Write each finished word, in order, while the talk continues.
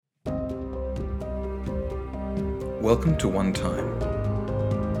Welcome to One Time.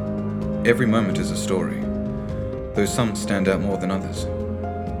 Every moment is a story, though some stand out more than others.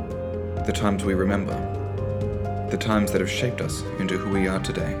 The times we remember, the times that have shaped us into who we are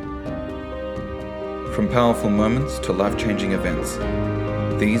today. From powerful moments to life-changing events,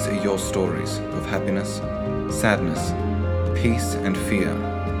 these are your stories of happiness, sadness, peace and fear.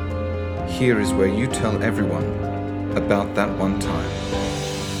 Here is where you tell everyone about that one time.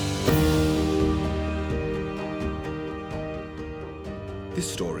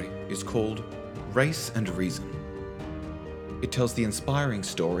 This story is called Race and Reason. It tells the inspiring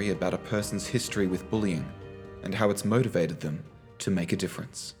story about a person's history with bullying and how it's motivated them to make a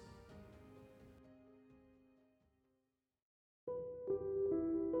difference.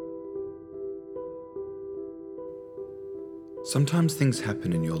 Sometimes things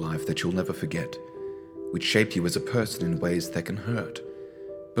happen in your life that you'll never forget, which shape you as a person in ways that can hurt,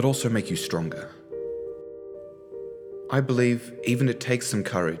 but also make you stronger. I believe even it takes some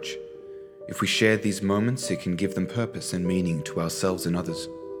courage. If we share these moments, it can give them purpose and meaning to ourselves and others.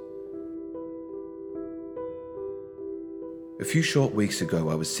 A few short weeks ago,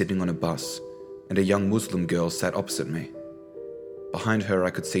 I was sitting on a bus, and a young Muslim girl sat opposite me. Behind her,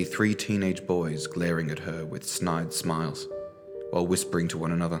 I could see 3 teenage boys glaring at her with snide smiles, while whispering to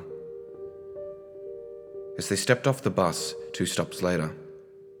one another. As they stepped off the bus 2 stops later,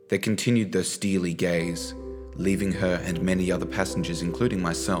 they continued their steely gaze, leaving her and many other passengers, including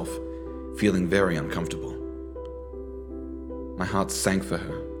myself, feeling very uncomfortable. My heart sank for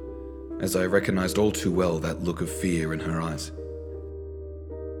her, as I recognized all too well that look of fear in her eyes.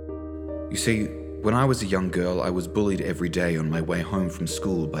 You see, when I was a young girl, I was bullied every day on my way home from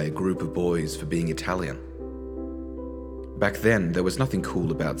school by a group of boys for being Italian. Back then, there was nothing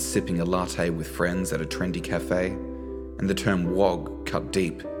cool about sipping a latte with friends at a trendy cafe, and the term "wog" cut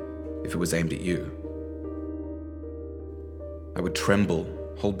deep if it was aimed at you. I would tremble,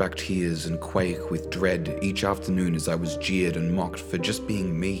 hold back tears, and quake with dread each afternoon as I was jeered and mocked for just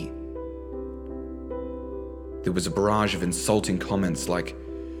being me. There was a barrage of insulting comments like,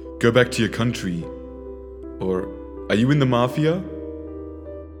 "Go back to your country," or "Are you in the mafia?"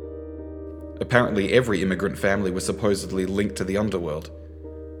 Apparently, every immigrant family was supposedly linked to the underworld.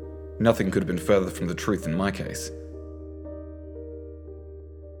 Nothing could have been further from the truth in my case.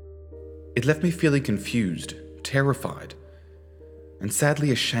 It left me feeling confused, terrified, and sadly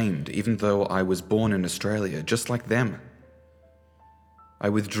ashamed, even though I was born in Australia, just like them. I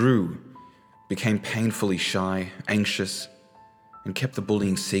withdrew, became painfully shy, anxious, and kept the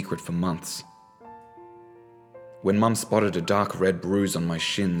bullying secret for months. When Mum spotted a dark red bruise on my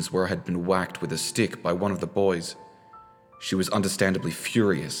shins where I had been whacked with a stick by one of the boys, she was understandably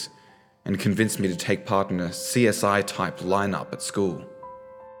furious and convinced me to take part in a CSI-type lineup at school.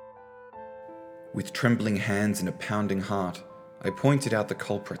 With trembling hands and a pounding heart, I pointed out the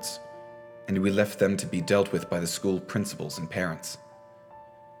culprits, and we left them to be dealt with by the school principals and parents.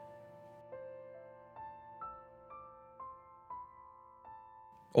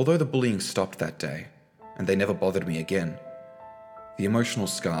 Although the bullying stopped that day, and they never bothered me again, the emotional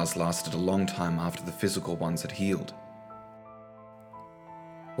scars lasted a long time after the physical ones had healed.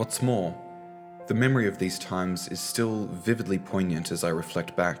 What's more, the memory of these times is still vividly poignant as I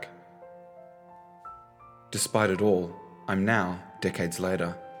reflect back. Despite it all, I'm now, decades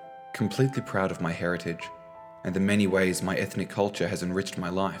later, completely proud of my heritage and the many ways my ethnic culture has enriched my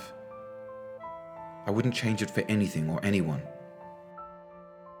life. I wouldn't change it for anything or anyone.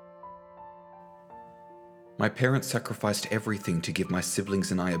 My parents sacrificed everything to give my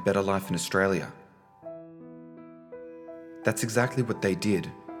siblings and I a better life in Australia. That's exactly what they did,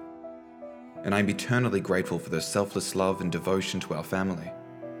 and I'm eternally grateful for their selfless love and devotion to our family.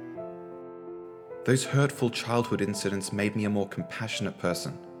 Those hurtful childhood incidents made me a more compassionate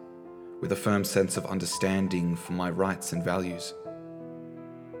person, with a firm sense of understanding for my rights and values.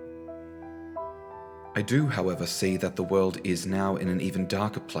 I do, however, see that the world is now in an even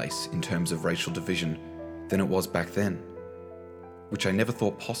darker place in terms of racial division than it was back then, which I never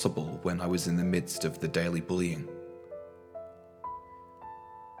thought possible when I was in the midst of the daily bullying.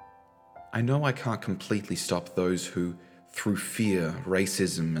 I know I can't completely stop those who, through fear,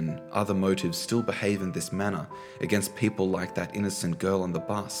 racism, and other motives, still behave in this manner against people like that innocent girl on the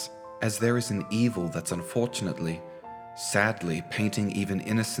bus, as there is an evil that's unfortunately, sadly, painting even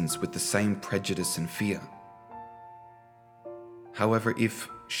innocence with the same prejudice and fear. However, if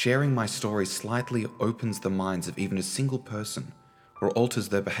sharing my story slightly opens the minds of even a single person or alters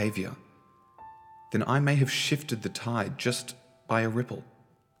their behavior, then I may have shifted the tide just by a ripple.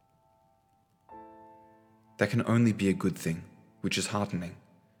 That can only be a good thing, which is heartening.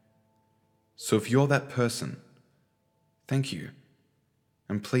 So if you're that person, Thank you,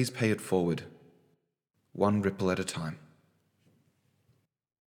 and please pay it forward, one ripple at a time.